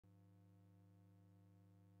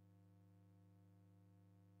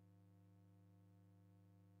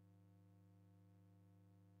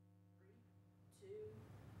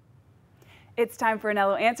It's time for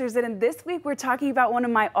Anello Answers It, and this week we're talking about one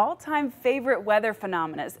of my all-time favorite weather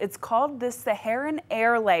phenomena. It's called the Saharan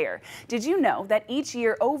air layer. Did you know that each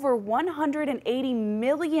year over 180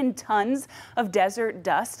 million tons of desert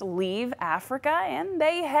dust leave Africa and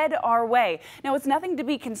they head our way? Now, it's nothing to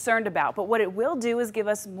be concerned about, but what it will do is give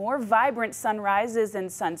us more vibrant sunrises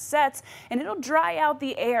and sunsets, and it'll dry out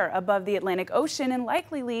the air above the Atlantic Ocean and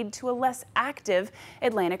likely lead to a less active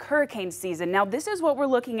Atlantic hurricane season. Now, this is what we're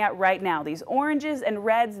looking at right now. These oranges and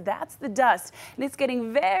reds, that's the dust, and it's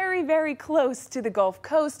getting very, very close to the Gulf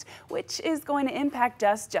Coast, which is going to impact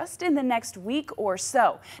us just in the next week or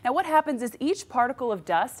so. Now, what happens is each particle of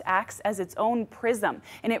dust acts as its own prism,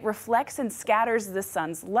 and it reflects and scatters the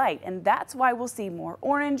sun's light, and that's why we'll see more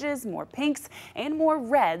oranges, more pinks, and more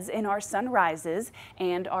reds in our sunrises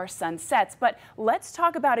and our sunsets. But let's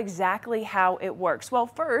talk about exactly how it works. Well,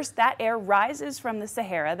 first, that air rises from the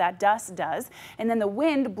Sahara, that dust does, and then the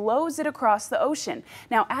wind blows it across the ocean.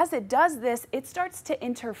 Now, as it does this, it starts to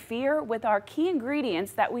interfere with our key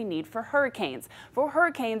ingredients that we need for hurricanes. For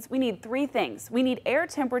hurricanes, we need three things. We need air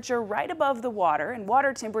temperature right above the water and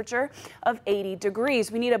water temperature of 80 degrees.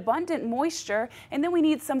 We need abundant moisture, and then we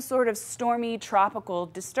need some sort of stormy tropical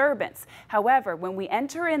disturbance. However, when we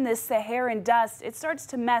enter in this Saharan dust, it starts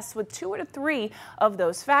to mess with 2 or 3 of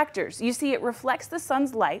those factors. You see, it reflects the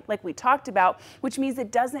sun's light, like we talked about, which means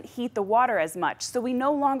it doesn't heat the water as much. So we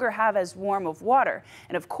no longer have as warm of water.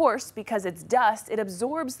 And of course, because it's dust, it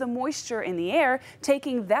absorbs the moisture in the air,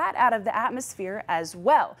 taking that out of the atmosphere as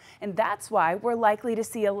well. And that's why we're likely to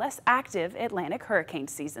see a less active Atlantic hurricane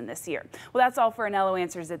season this year. Well, that's all for Anello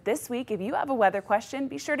Answers It this week. If you have a weather question,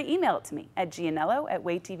 be sure to email it to me at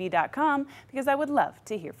gianello@wavetv.com because I would love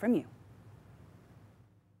to hear from you.